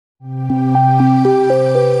Welcome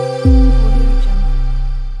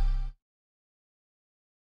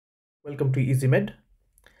to EasyMed.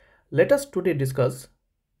 Let us today discuss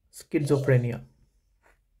schizophrenia.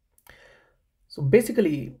 So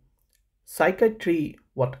basically, psychiatry,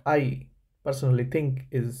 what I personally think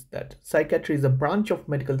is that psychiatry is a branch of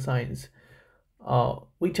medical science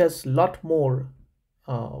which has a lot more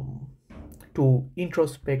um, to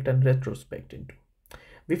introspect and retrospect into.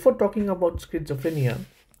 Before talking about schizophrenia,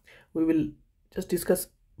 we will just discuss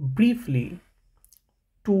briefly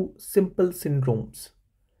two simple syndromes.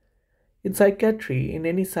 In psychiatry, in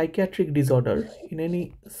any psychiatric disorder, in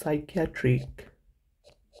any psychiatric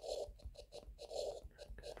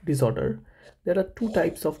disorder, there are two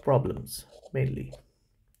types of problems mainly.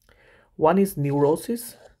 One is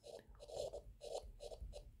neurosis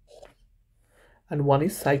and one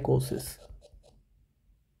is psychosis.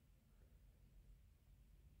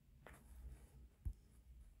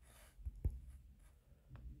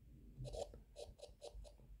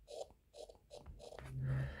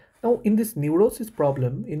 Now, in this neurosis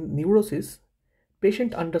problem, in neurosis,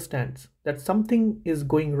 patient understands that something is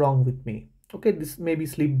going wrong with me. Okay, this may be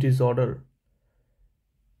sleep disorder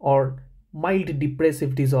or mild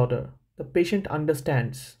depressive disorder. The patient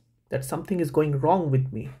understands that something is going wrong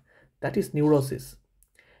with me. That is neurosis.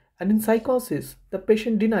 And in psychosis, the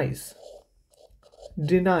patient denies.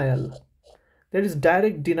 Denial. There is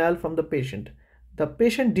direct denial from the patient. The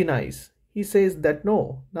patient denies. He says that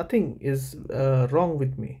no, nothing is wrong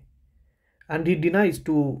with me. And he denies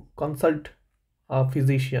to consult a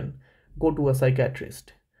physician, go to a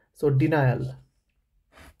psychiatrist. So, denial.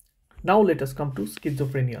 Now, let us come to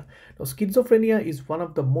schizophrenia. Now, schizophrenia is one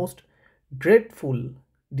of the most dreadful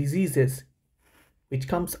diseases which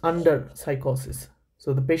comes under psychosis.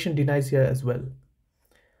 So, the patient denies here as well.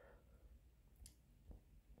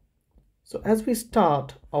 So, as we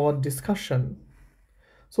start our discussion,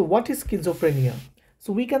 so what is schizophrenia?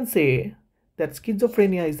 So, we can say that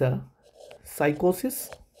schizophrenia is a psychosis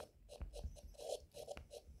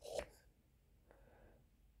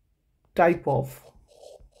type of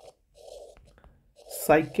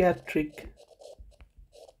psychiatric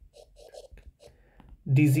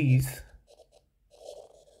disease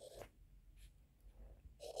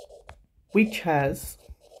which has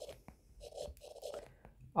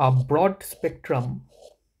a broad spectrum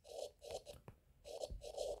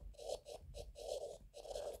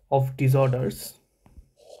of disorders,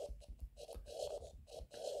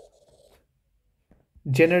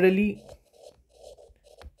 generally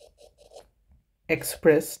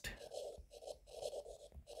expressed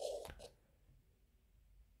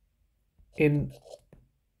in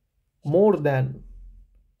more than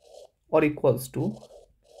or equals to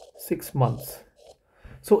 6 months.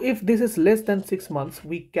 So if this is less than 6 months,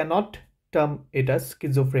 we cannot term it as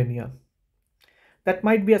schizophrenia. That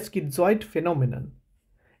might be a schizoid phenomenon.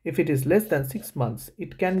 If it is less than 6 months,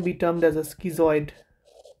 it can be termed as a schizoid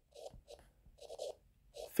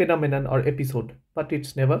phenomenon or episode, but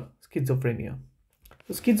it's never schizophrenia.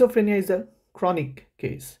 So schizophrenia is a chronic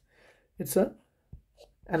case.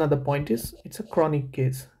 Another point is it's a chronic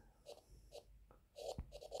case.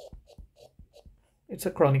 It's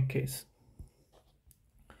a chronic case.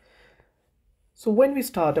 So when we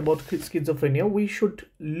start about schizophrenia, we should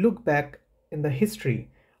look back in the history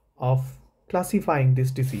of classifying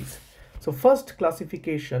this disease. So first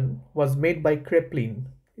classification was made by Kraepelin.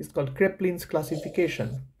 It's called Kraepelin's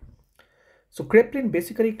classification. So Kraepelin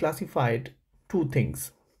basically classified two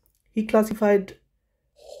things. He classified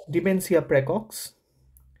dementia praecox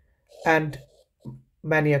and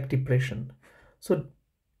maniac depression. So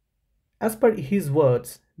as per his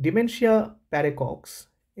words, dementia praecox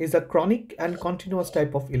is a chronic and continuous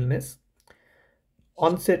type of illness.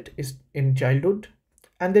 Onset is in childhood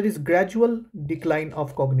and there is gradual decline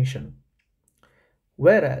of cognition.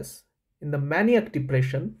 Whereas in the maniac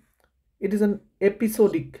depression, it is an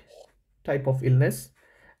episodic type of illness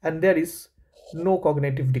and there is no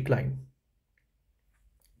cognitive decline.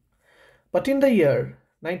 But in the year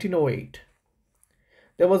 1908,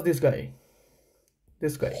 there was this guy,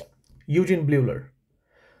 Eugene Bleuler.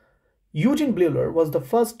 Eugene Bleuler was the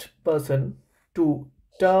first person to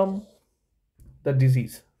term the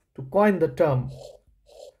disease, to coin the term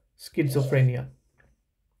schizophrenia.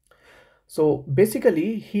 So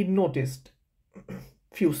basically, he noticed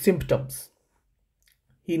few symptoms.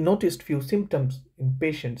 He noticed few symptoms in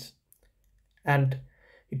patients and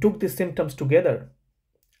he took these symptoms together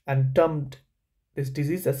and termed this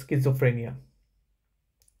disease as schizophrenia.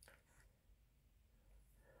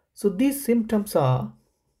 So these symptoms are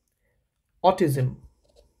autism.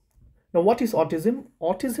 Now, what is autism?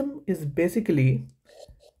 Autism is basically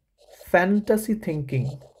fantasy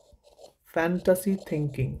thinking, fantasy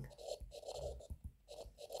thinking.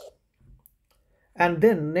 And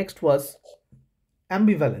then next was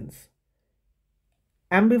ambivalence.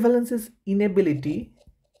 Ambivalence is inability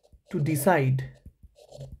to decide,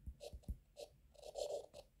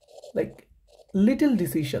 like little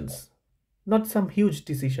decisions, not some huge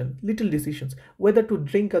decision, little decisions, whether to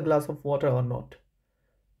drink a glass of water or not,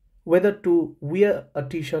 whether to wear a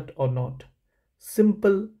t-shirt or not.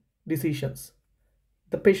 Simple decisions.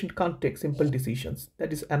 The patient can't take simple decisions.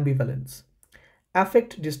 That is ambivalence.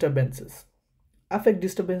 Affect disturbances. Affect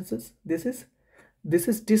disturbances. This is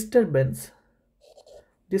disturbance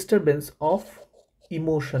of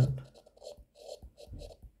emotion.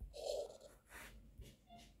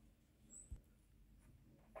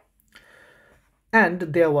 And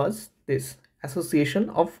there was this association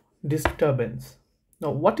of disturbance.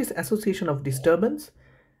 Now, what is association of disturbance?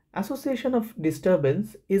 Association of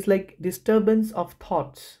disturbance is like disturbance of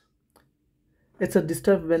thoughts. It's a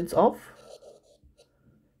disturbance of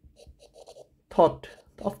thought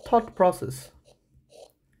process.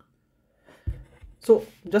 So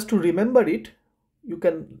just to remember it, you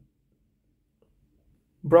can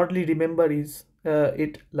broadly remember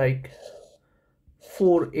it like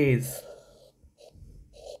 4 A's: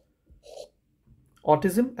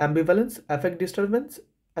 autism, ambivalence, affect disturbance,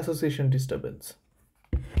 association disturbance.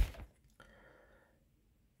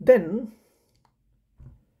 Then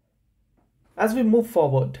as we move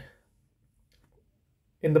forward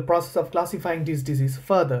in the process of classifying this disease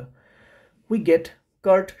further, we get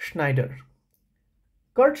Kurt Schneider.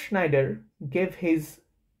 Kurt Schneider gave his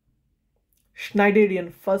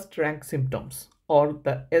Schneiderian first rank symptoms, or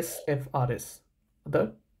the SFRS,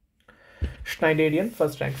 the Schneiderian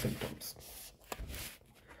first rank symptoms.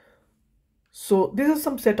 So this is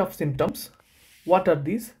some set of symptoms. What are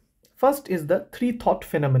these? First is the three thought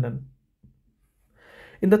phenomenon.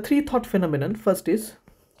 In the three thought phenomenon, first is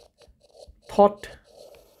thought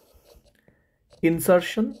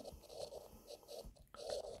insertion,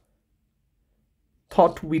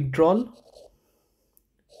 thought withdrawal,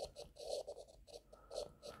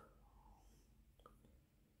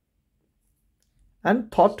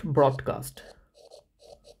 and thought broadcast.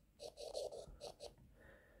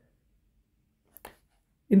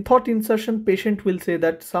 In thought insertion, patient will say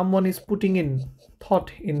that someone is putting in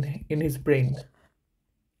thought in his brain.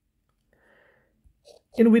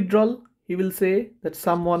 In withdrawal, he will say that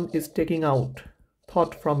someone is taking out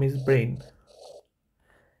thought from his brain.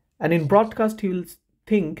 And in broadcast, he will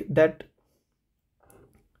think that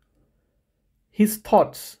his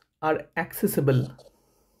thoughts are accessible.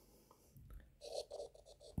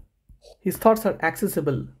 His thoughts are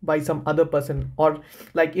accessible by some other person, or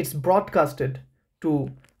like it's broadcasted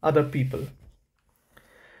to other people.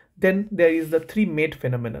 Then there is the three-mate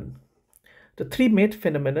phenomenon. The three-mate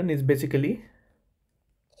phenomenon is basically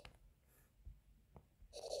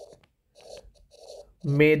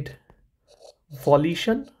made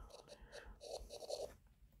volition,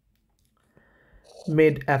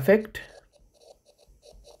 made affect,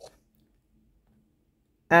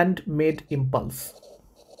 and made impulse.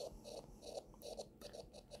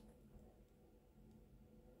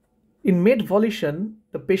 In made volition,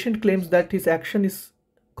 the patient claims that his action is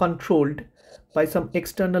controlled by some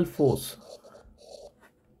external force.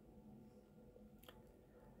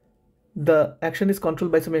 The action is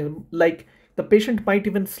controlled by some, like the patient might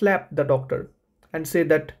even slap the doctor and say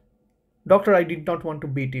that, "Doctor, I did not want to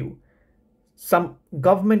beat you. Some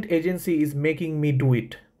government agency is making me do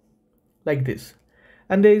it," like this.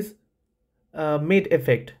 And there is made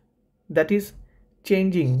effect, that is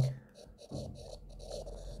changing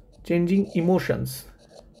emotions.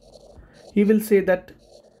 He will say that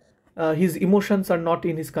his emotions are not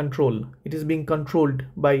in his control. It is being controlled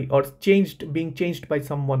by, or being changed by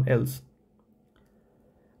someone else.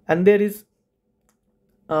 And there is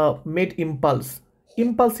made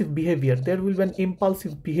impulsive behavior. There will be an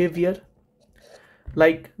impulsive behavior,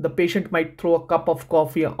 like the patient might throw a cup of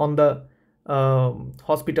coffee on the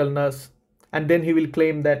hospital nurse, and then he will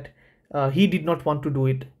claim that he did not want to do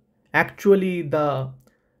it. Actually,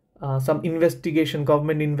 some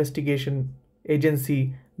government investigation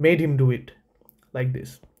agency made him do it, like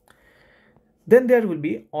this. Then there will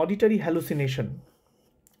be auditory hallucination.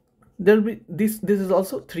 There will be this is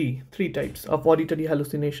also three types of auditory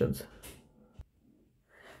hallucinations.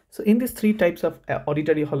 So in these three types of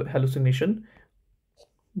auditory hallucination,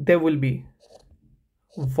 there will be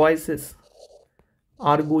voices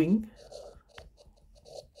arguing,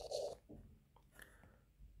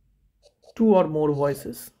 two or more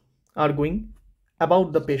voices arguing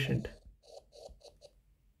about the patient.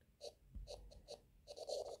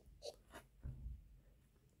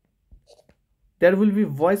 there will be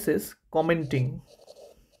voices commenting.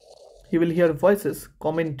 He will hear voices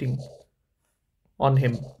commenting on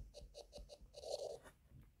him.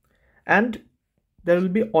 And there will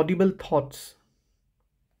be audible thoughts.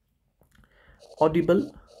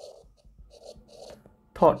 Audible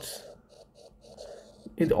thoughts.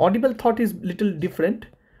 The audible thought is little different.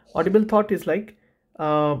 Audible thought is like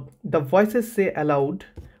the voices say aloud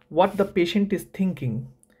what the patient is thinking.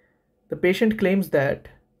 The patient claims that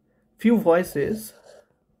few voices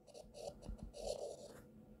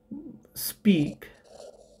speak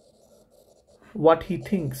what he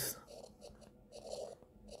thinks.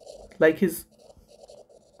 Like his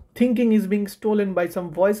thinking is being stolen by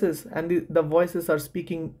some voices, and the voices are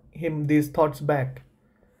speaking him these thoughts back.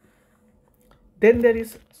 Then there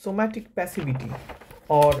is somatic passivity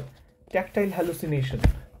or tactile hallucination.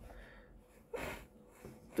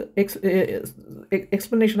 The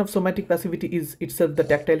explanation of somatic passivity is itself the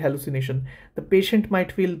tactile hallucination. The patient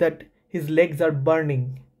might feel that his legs are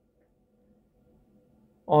burning,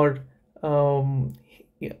 or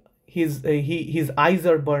his eyes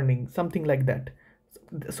are burning, something like that.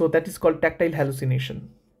 So that is called tactile hallucination.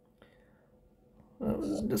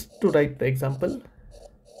 Just to write the example.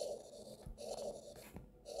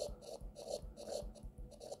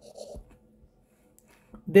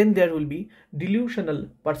 Then there will be delusional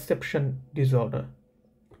perception disorder.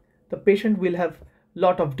 The patient will have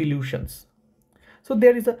lot of delusions. So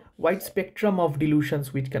there is a wide spectrum of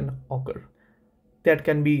delusions which can occur. That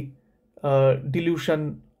can be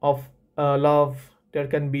delusion of love. There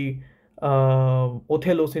can be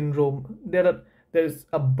Othello syndrome. There is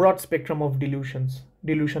a broad spectrum of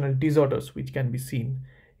delusional disorders which can be seen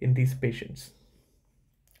in these patients.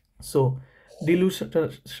 So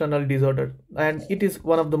delusional disorder, and it is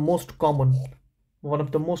one of the most commonly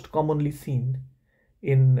seen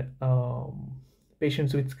in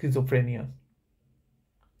patients with schizophrenia.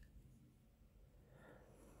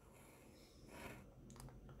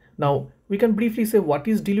 Now we can briefly say what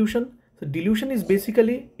is delusion. So delusion is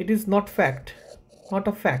basically, it is not a fact,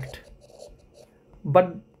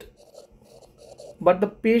 but the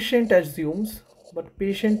patient assumes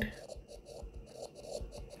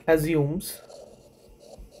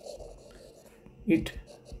it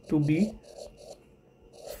to be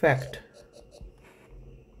fact.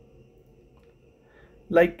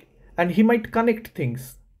 Like, and he might connect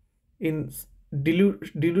things. In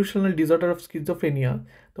delusional disorder of schizophrenia,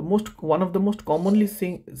 one of the most commonly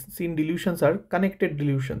seen delusions are connected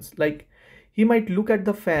delusions. Like, he might look at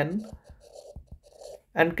the fan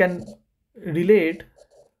and can relate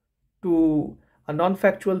to a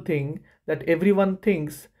non-factual thing that everyone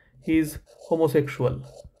thinks he is homosexual.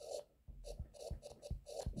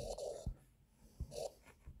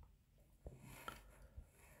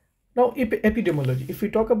 Now epidemiology. If we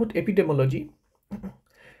talk about epidemiology,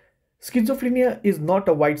 schizophrenia is not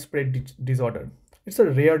a widespread disorder. It's a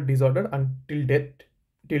rare disorder until date,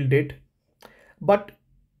 but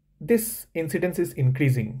this incidence is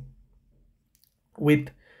increasing with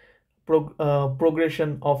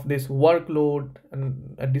progression of this workload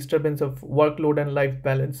and a disturbance of workload and life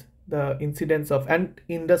balance. The incidence of, and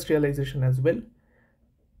industrialization as well,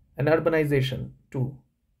 and urbanization too,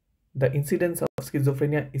 the incidence of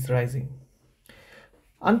schizophrenia is rising.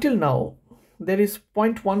 Until now, there is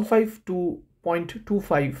 0.15 to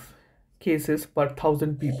 0.25 cases per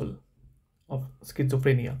 1,000 people of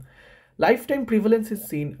schizophrenia. Lifetime prevalence is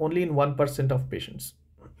seen only in 1% of patients.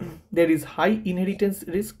 There is high inheritance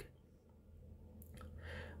risk.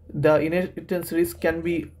 The inheritance risk can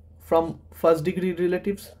be from first degree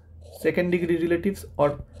relatives, second degree relatives,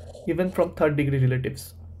 or even from third degree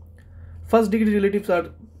relatives. First degree relatives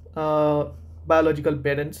are biological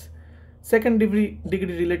parents. Second degree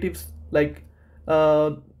relatives, like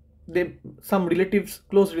some relatives,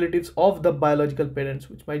 close relatives of the biological parents,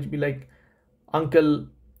 which might be like uncle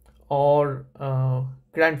or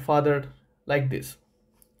grandfather, like this.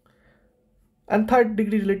 And third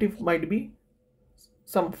degree relative might be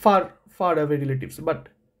some far away relatives, but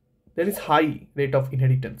there is high rate of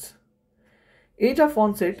inheritance. Age of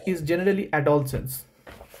onset is generally adolescence,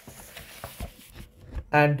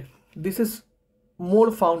 and this is more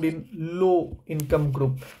found in low income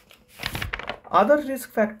group. Other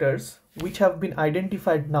risk factors which have been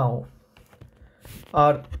identified now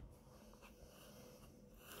are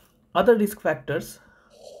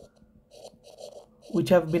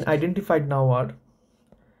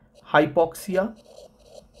hypoxia,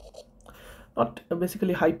 not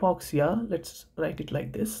basically hypoxia, let's write it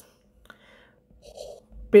like this: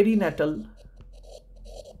 perinatal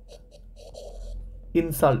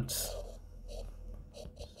insults.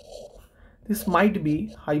 This might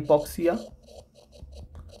be hypoxia,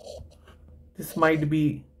 This might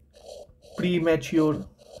be premature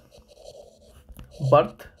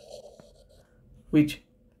birth, which,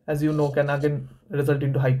 as you know, can again result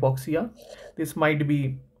into hypoxia. This might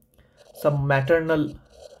be some maternal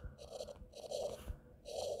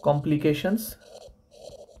complications.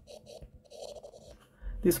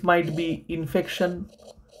 This might be infection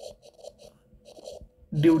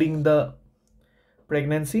during the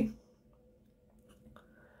pregnancy.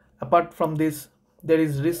 Apart from this, there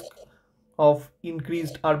is risk of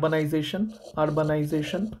increased urbanization,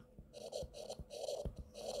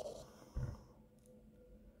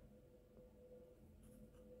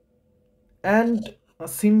 and a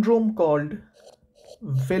syndrome called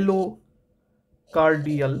velocardial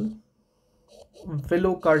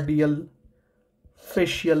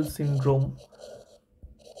facial syndrome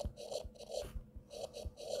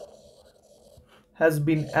has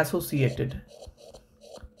been associated.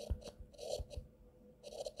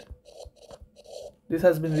 This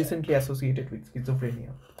has been recently associated with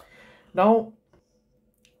schizophrenia. Now,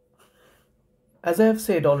 as I have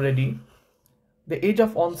said already, the age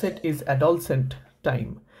of onset is adolescent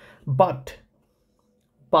time, but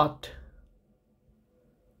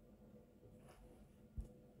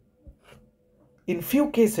in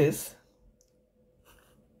few cases,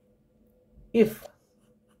 if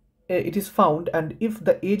it is found and if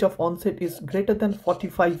the age of onset is greater than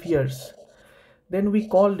 45 years, then we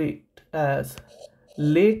call it as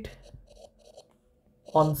late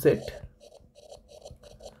onset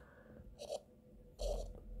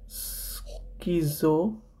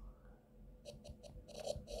schizophrenia.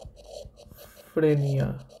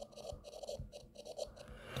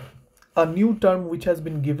 A new term which has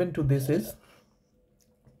been given to this is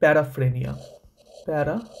paraphrenia.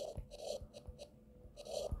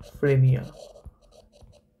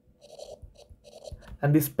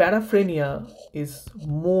 And this paraphrenia is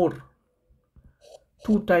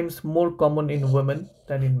 2 times more common in women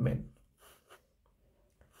than in men.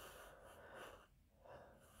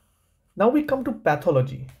 Now we come to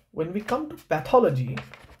pathology. When we come to pathology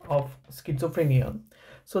of schizophrenia,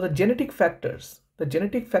 so the genetic factors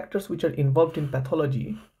which are involved in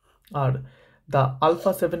pathology are the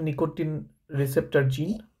alpha-7 nicotine receptor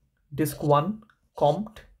gene, DISC1,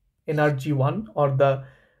 COMT, NRG1, or the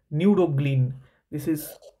neuroglin. This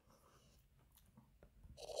is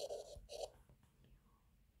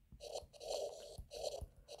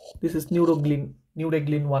neuroglin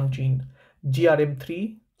 1 gene,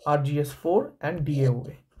 GRM3, RGS4, and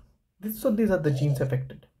DAOA. So these are the genes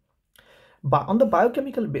affected. But on the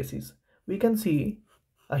biochemical basis, we can see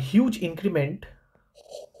a huge increment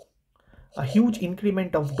of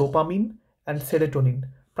dopamine and serotonin.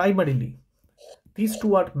 Primarily, these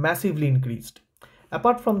two are massively increased.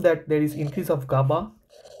 Apart from that, there is increase of GABA,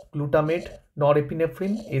 glutamate,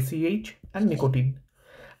 norepinephrine, ACH, and nicotine.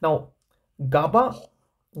 Now, GABA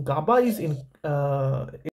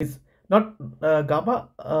is not GABA.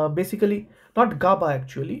 Basically, not GABA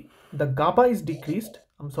actually. The GABA is decreased.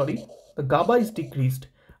 The GABA is decreased,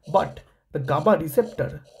 but the GABA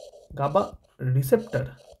receptor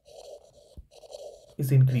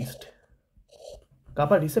is increased.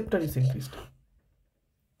 GABA receptor is increased.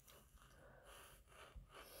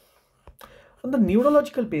 On the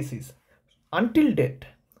neurological basis, until date,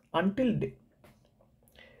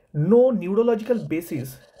 no neurological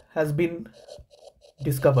basis has been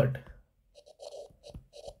discovered.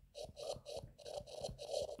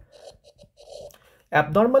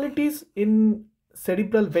 Abnormalities in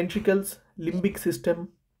cerebral ventricles, limbic system,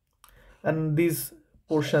 and these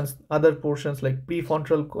portions, other portions like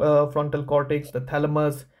prefrontal frontal cortex, the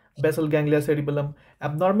thalamus, basal ganglia cerebellum,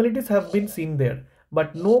 abnormalities have been seen there,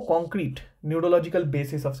 but no concrete neurological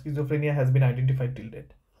basis of schizophrenia has been identified till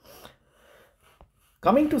date.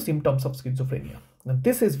 Coming to symptoms of schizophrenia, now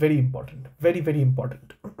this is very important, very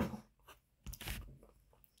important.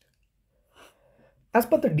 As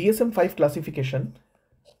per the DSM-5 classification,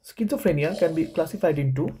 schizophrenia can be classified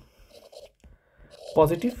into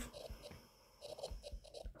positive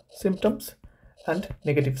symptoms and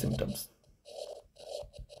negative symptoms.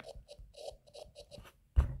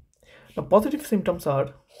 Now, positive symptoms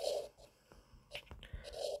are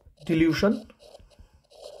delusion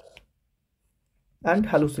and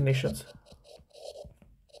hallucinations.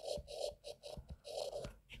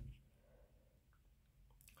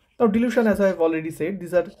 Now, delusion, as I have already said,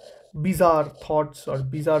 these are bizarre thoughts or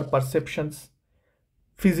bizarre perceptions,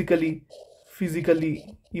 physically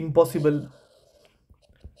impossible.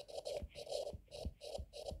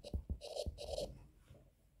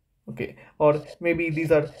 Okay, or maybe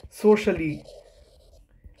these are socially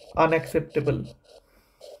unacceptable.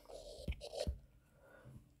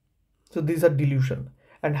 So these are delusion.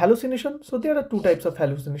 And hallucination, so there are two types of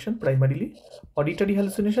hallucination, primarily auditory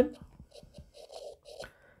hallucination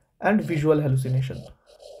and visual hallucination.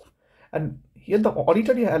 And here the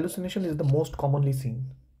auditory hallucination is the most commonly seen,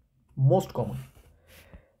 most common.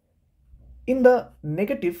 In the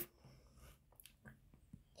negative,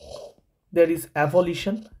 there is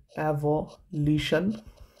avolition.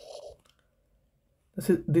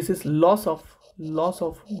 This is loss of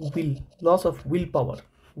will, loss of willpower,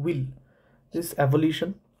 will. This is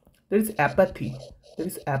avolition. There is apathy.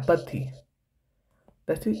 That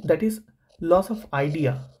is loss of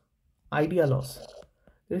idea loss.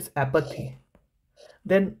 There is apathy.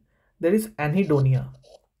 Then there is anhedonia.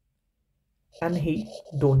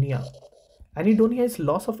 Anhedonia is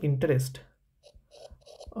loss of interest,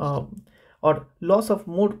 or loss of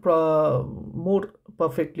more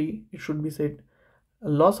perfectly it should be said,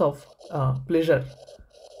 loss of pleasure.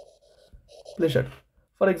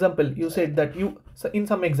 For example, you said that so in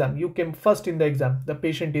some exam you came first in the exam, the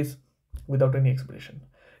patient is without any expression.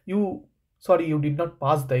 You did not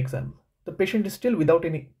pass the exam, the patient is still without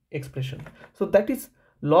any expression. So that is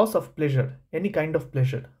loss of pleasure, any kind of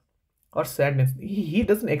pleasure or sadness. He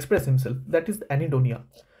doesn't express himself. That is anhedonia.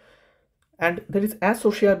 And there is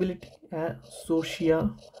associability.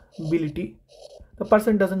 The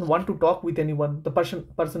person doesn't want to talk with anyone. The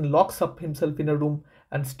person locks up himself in a room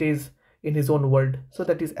and stays in his own world. So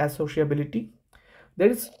that is associability. There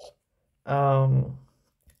is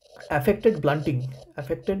affected blunting.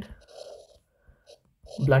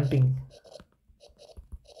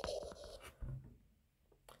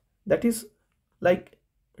 That is like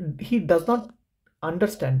he does not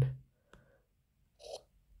understand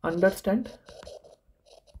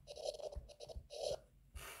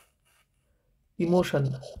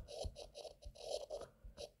emotion.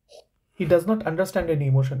 He does not understand any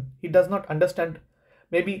emotion. He does not understand,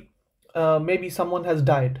 maybe someone has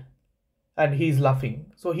died and he is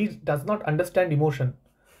laughing, so he does not understand emotion.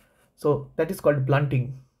 So that is called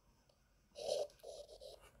blunting.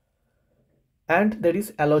 And there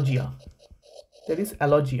is allogia. That is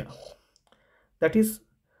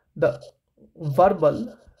the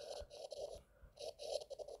verbal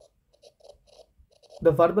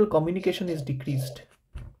communication is decreased.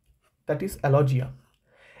 That is allogia.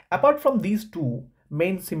 Apart from these two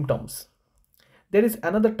main symptoms, there is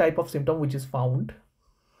another type of symptom which is found,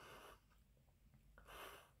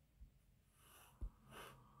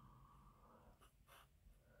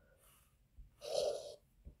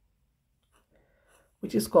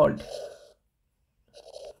 which is called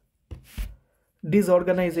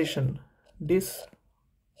disorganization.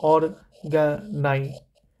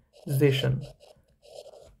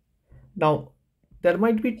 Now there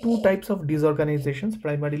might be two types of disorganizations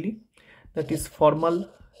primarily, that is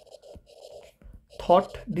formal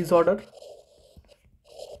thought disorder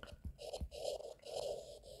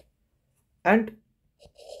and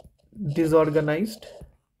disorganized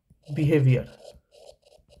behavior.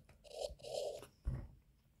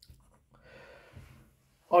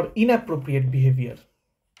 Or inappropriate behavior.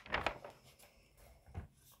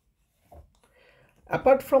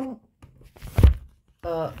 Apart from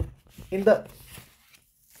in the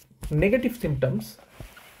negative symptoms,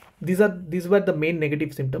 these were the main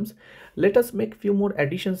negative symptoms. Let us make few more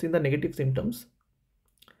additions in the negative symptoms,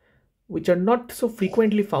 which are not so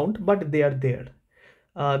frequently found, but they are there.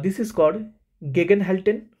 This is called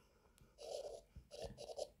Gegenhalten.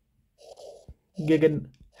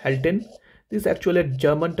 This is actually a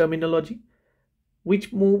German terminology,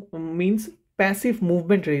 which means passive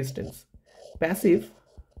movement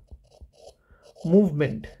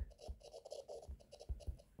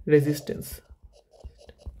resistance.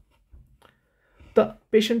 The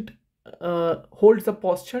patient holds the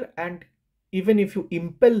posture, and even if you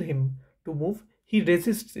impel him to move, he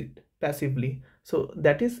resists it passively. So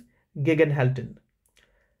that is Gegenhalten.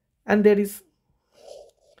 And there is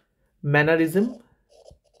mannerism.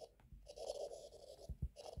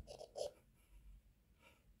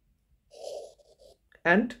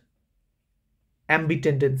 And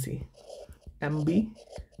ambitendency.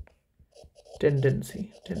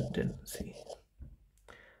 Ambitendency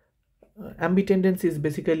is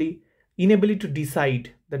basically inability to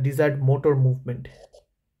decide the desired motor movement.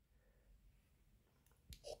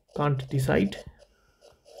 Can't decide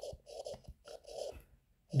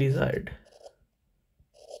desired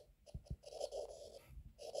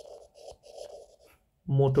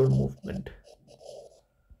motor movement.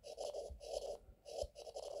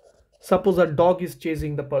 Suppose a dog is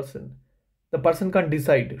chasing the person. The person can't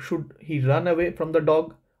decide, should he run away from the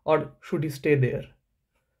dog or should he stay there?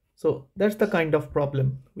 So that's the kind of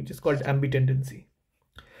problem which is called ambitendency.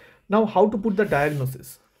 Now, how to put the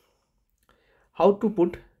diagnosis? How to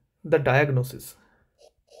put the diagnosis?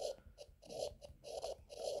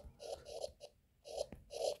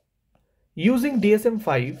 Using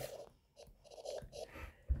DSM-5,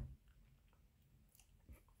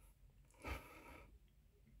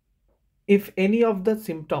 if any of the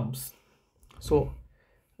symptoms, so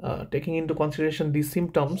taking into consideration these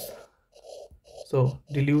symptoms, so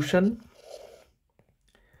delusion,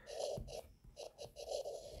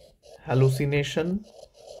 hallucination,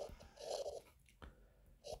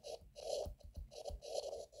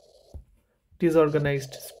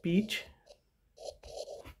 disorganized speech,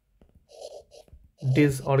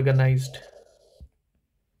 disorganized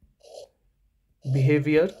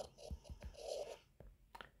behavior,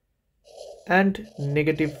 and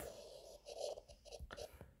negative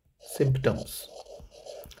symptoms.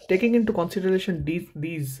 Taking into consideration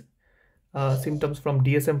these symptoms from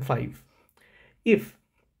DSM-5, if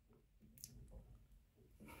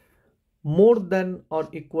more than or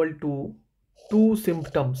equal to two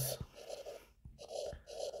symptoms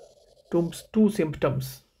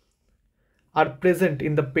are present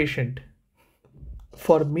in the patient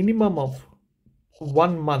for minimum of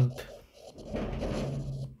 1 month,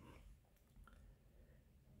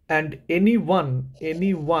 and any one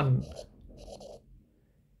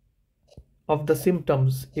of the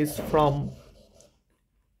symptoms is from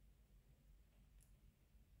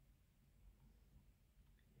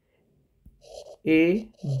A,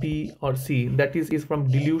 B, or C, that is from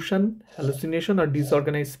delusion, hallucination, or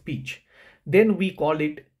disorganized speech, then we call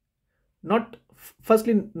it not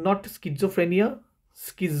schizophrenia,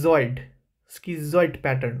 schizoid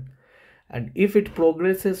pattern. And if it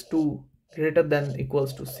progresses to greater than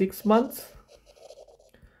equals to 6 months,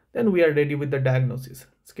 then we are ready with the diagnosis,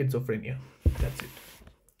 schizophrenia. That's it.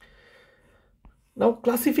 Now,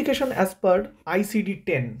 classification as per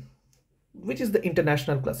ICD-10, which is the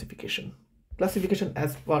international classification. Classification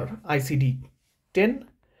as per ICD-10,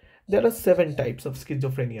 there are 7 types of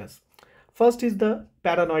schizophrenias. First is the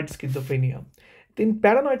paranoid schizophrenia. In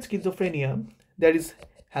paranoid schizophrenia, there is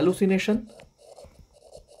hallucination.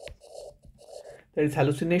 There is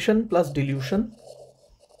hallucination plus delusion.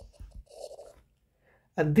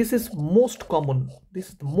 And this is most common. This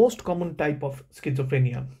is the most common type of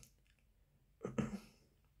schizophrenia.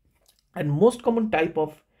 And most common type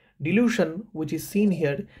of delusion which is seen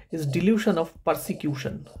here is delusion of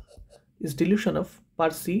persecution.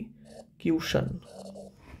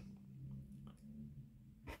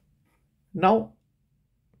 Now,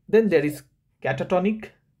 then there is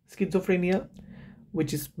catatonic schizophrenia,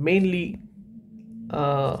 which is mainly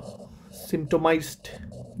symptomized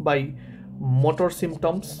by motor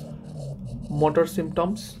symptoms.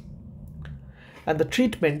 And the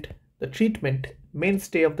treatment,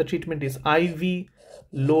 mainstay of the treatment is IV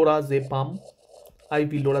lorazepam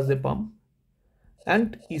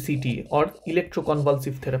and ECT, or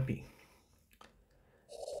electroconvulsive therapy.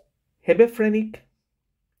 Hebephrenic,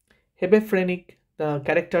 the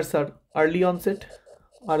characters are early onset,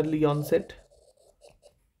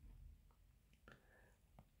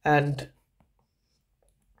 and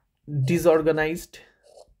disorganized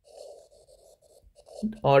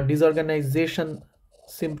or disorganization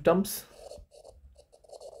symptoms,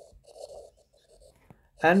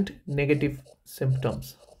 and negative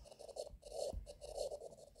symptoms.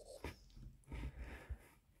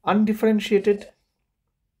 Undifferentiated,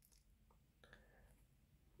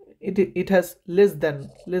 it has less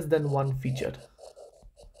than one feature,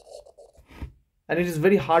 and it is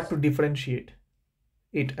very hard to differentiate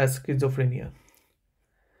it as schizophrenia.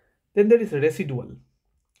 Then there is residual.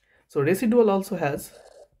 So residual also has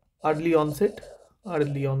early onset,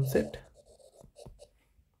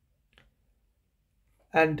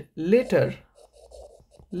 and later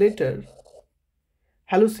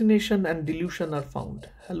hallucination and delusion are found.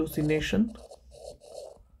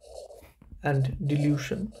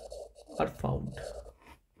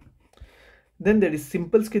 Then there is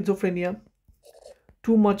simple schizophrenia,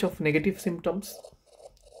 too much of negative symptoms.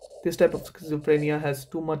 This type of schizophrenia has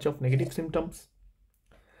too much of negative symptoms,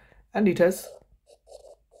 and it has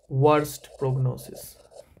worst prognosis.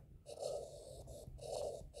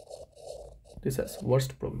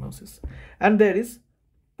 And there is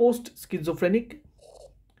post-schizophrenic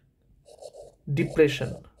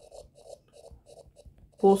depression.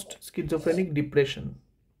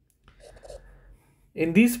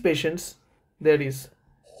 In these patients, there is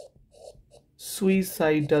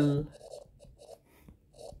suicidal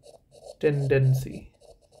tendency.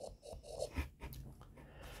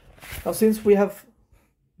 Now, since we have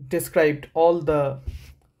described all the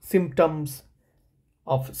symptoms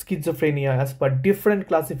of schizophrenia as per different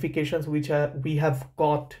classifications which we have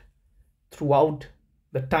got throughout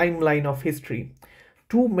the timeline of history,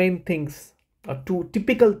 two main things or two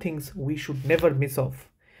typical things we should never miss off,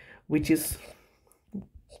 which is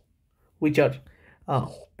which are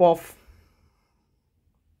POF,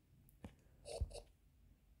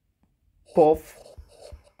 POF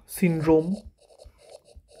syndrome,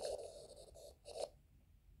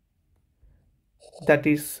 that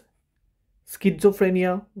is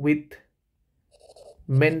schizophrenia with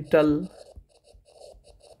mental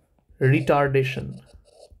retardation,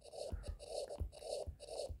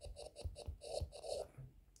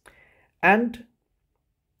 and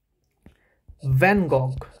Van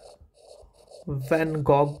Gogh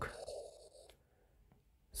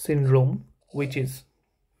syndrome, which is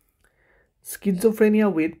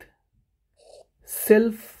schizophrenia with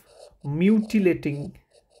self mutilating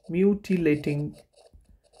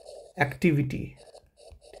activity.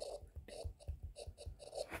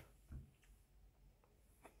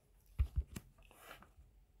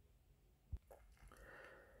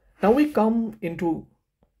 Now we come into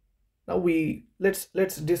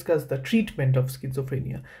let's discuss the treatment of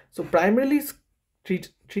schizophrenia. So primarily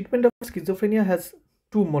treatment of schizophrenia has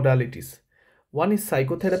two modalities. One is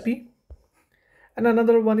psychotherapy and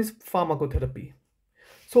another one is pharmacotherapy.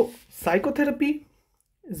 So psychotherapy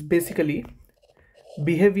is basically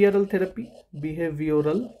behavioral therapy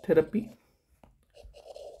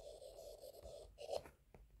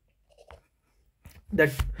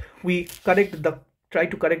that we try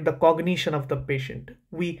to correct the cognition of the patient.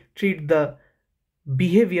 We treat the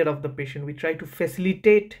behavior of the patient. We try to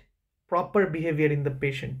facilitate proper behavior in the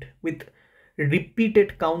patient with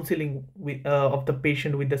repeated counseling of the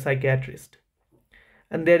patient with the psychiatrist.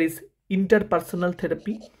 And there is interpersonal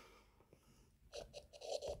therapy.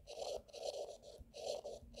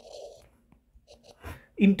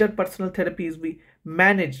 Interpersonal therapy is we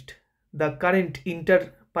managed the current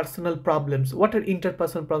interpersonal problems. What are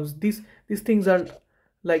interpersonal problems? These things are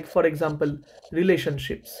like, for example,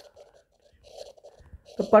 relationships,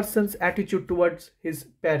 the person's attitude towards his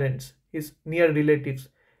parents, his near relatives,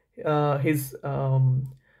 his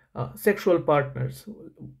sexual partners,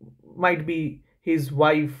 might be his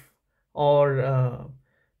wife or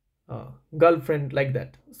girlfriend, like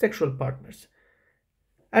that, sexual partners.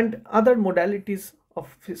 And other modalities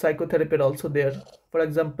of psychotherapy are also there. For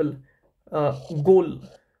example, goal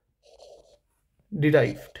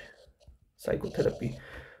derived psychotherapy.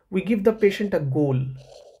 We give the patient a goal.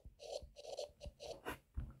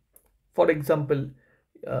 For example,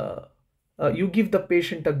 you give the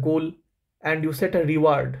patient a goal and you set a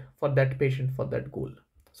reward for that patient for that goal.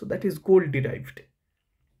 So that is goal derived.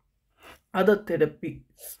 Other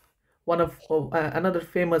therapies, another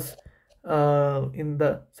famous in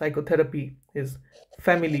the psychotherapy is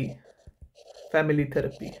family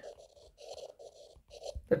therapy.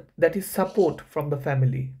 That is support from the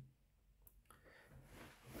family.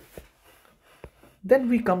 Then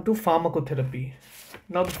we come to pharmacotherapy.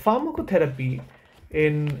 Now the pharmacotherapy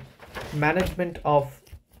in management of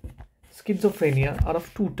schizophrenia are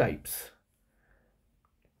of two types.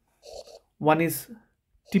 One is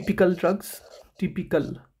typical drugs,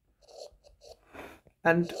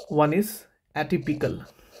 and one is atypical.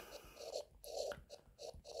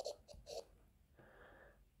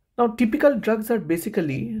 Now typical drugs are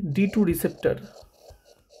basically D2 receptor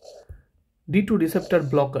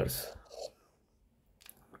blockers,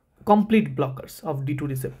 complete blockers of D2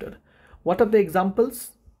 receptor. What are the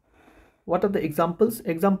examples?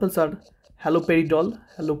 Examples are haloperidol,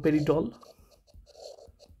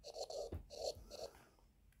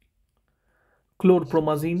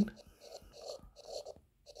 chlorpromazine,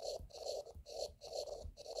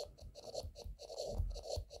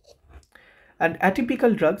 and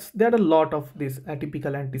atypical drugs. There are a lot of these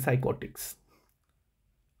atypical antipsychotics.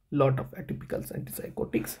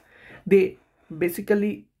 They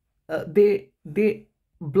basically they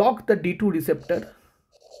block the D2 receptor.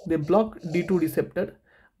 They block D2 receptor,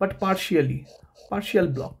 but partial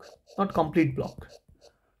block, not complete block.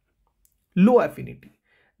 Low affinity.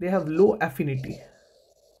 They have low affinity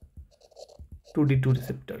to D2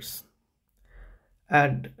 receptors,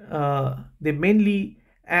 and they mainly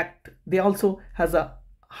act. They also has a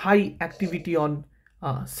high activity on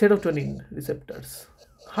serotonin receptors.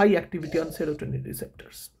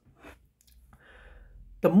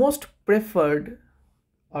 The most preferred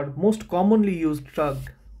or most commonly used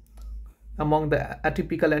drug among the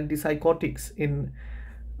atypical antipsychotics in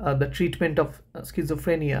the treatment of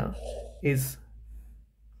schizophrenia is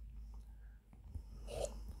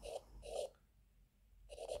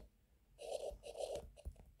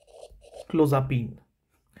clozapine.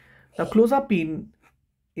 Now, clozapine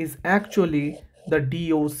is actually the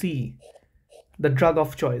DOC, the drug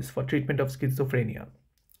of choice for treatment of schizophrenia.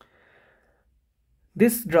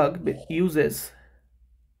 This drug uses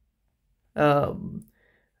um,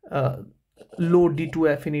 uh, low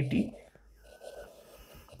D2 affinity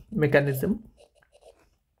mechanism.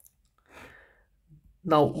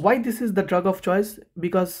 Now, why this is the drug of choice?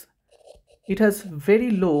 Because it has very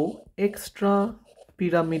low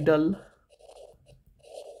extrapyramidal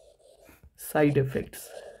side effects.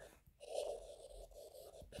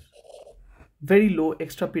 Very low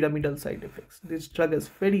extrapyramidal side effects. This drug has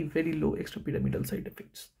very, very low extrapyramidal side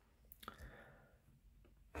effects.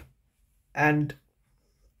 And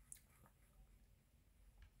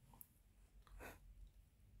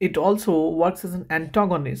it also works as an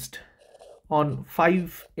antagonist on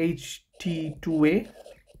 5-HT2A,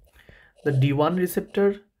 the D1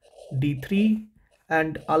 receptor, D3,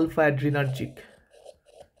 and alpha adrenergic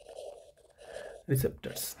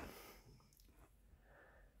receptors.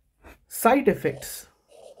 Side effects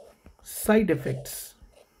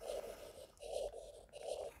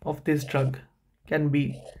of this drug can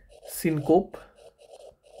be syncope,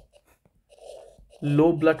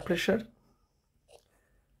 low blood pressure,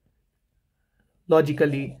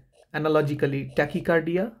 analogically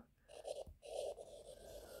tachycardia,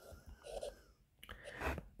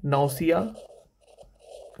 nausea,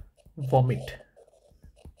 vomit,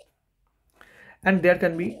 and there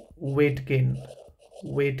can be weight gain.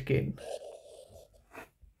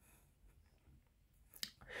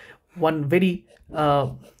 One very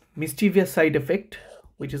mischievous side effect,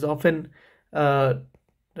 which is often not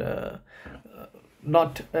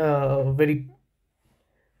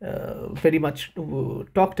very much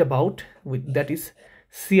talked about, that is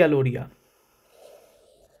cyalloria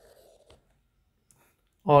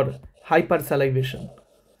or hypersalivation.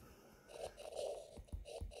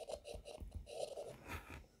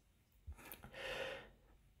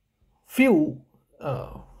 Few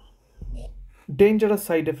dangerous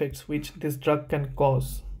side effects which this drug can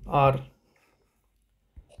cause are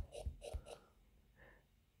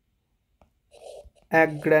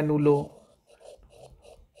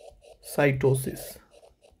agranulocytosis,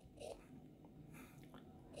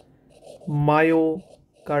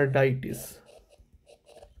 myocarditis,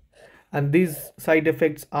 and these side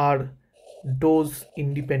effects are dose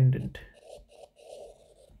independent.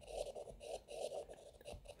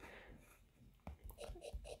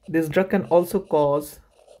 This drug can also cause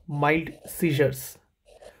mild seizures,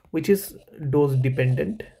 which is dose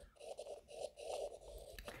dependent.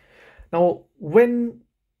 Now, when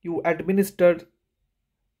you administer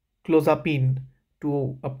clozapine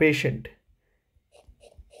to a patient,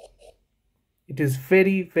 it is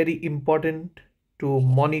very, very important to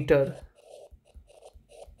monitor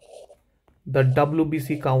the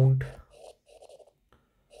WBC count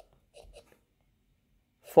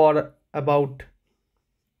for about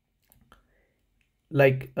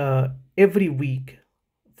every week.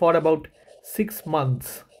 For about 6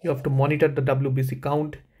 months you have to monitor the WBC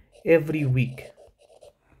count every week,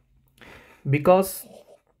 because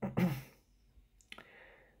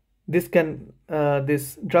this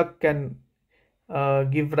drug can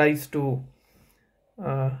give rise to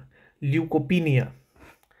leukopenia.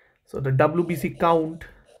 So the WBC count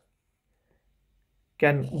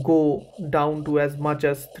can go down to as much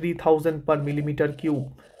as 3000 per millimeter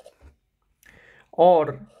cube.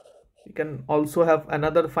 Or we can also have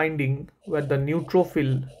another finding where the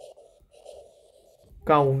neutrophil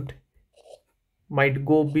count might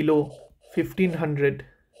go below 1500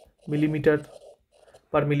 millimeter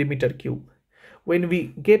per millimeter cube. When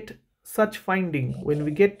we get such finding,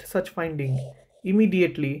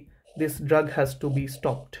 immediately this drug has to be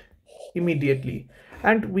stopped immediately,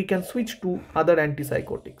 and we can switch to other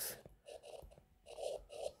antipsychotics.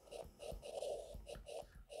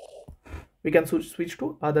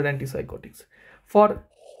 For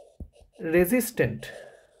resistant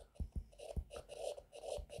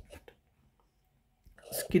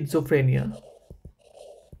schizophrenia,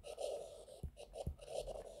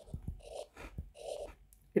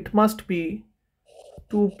 it must be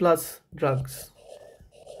 2+ drugs,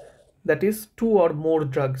 that is 2 or more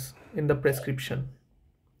drugs in the prescription,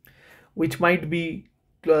 which might be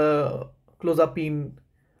clozapine,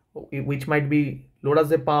 which might be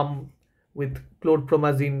lorazepam with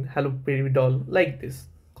chlorpromazine, haloperidol. Like this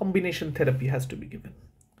combination therapy has to be given.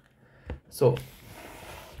 So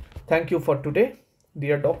thank you for today,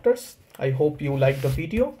 dear doctors. I hope you liked the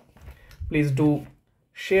video. Please do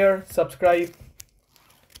share, subscribe,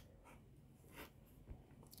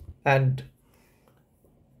 and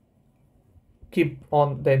keep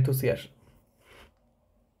on the enthusiasm.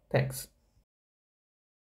 Thanks.